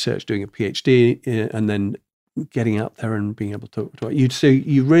doing research, doing a PhD, and then getting out there and being able to so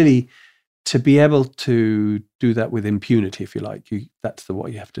you really, to be able to do that with impunity, if you like, that's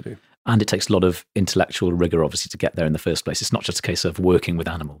what you have to do. And it takes a lot of intellectual rigor, obviously, to get there in the first place. It's not just a case of working with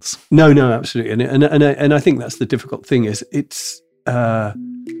animals. No, absolutely. And I think that's the difficult thing, is it's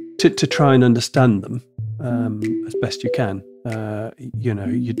to try and understand them as best you can.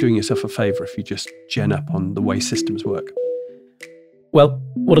 You're doing yourself a favour if you just gen up on the way systems work. Well,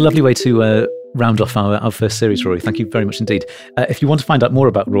 what a lovely way to round off our first series, Rory. Thank you very much indeed. If you want to find out more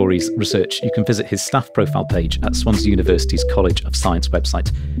about Rory's research, you can visit his staff profile page at Swansea University's College of Science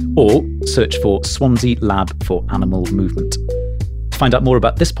website, or search for Swansea Lab for Animal Movement. To find out more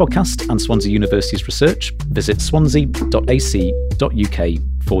about this podcast and Swansea University's research, visit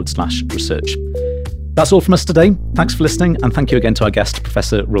swansea.ac.uk/research. That's all from us today. Thanks for listening, and thank you again to our guest,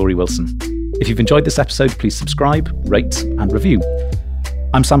 Professor Rory Wilson. If you've enjoyed this episode, please subscribe, rate, and review.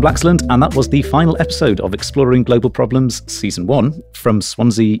 I'm Sam Blaxland, and that was the final episode of Exploring Global Problems Season 1 from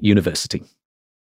Swansea University.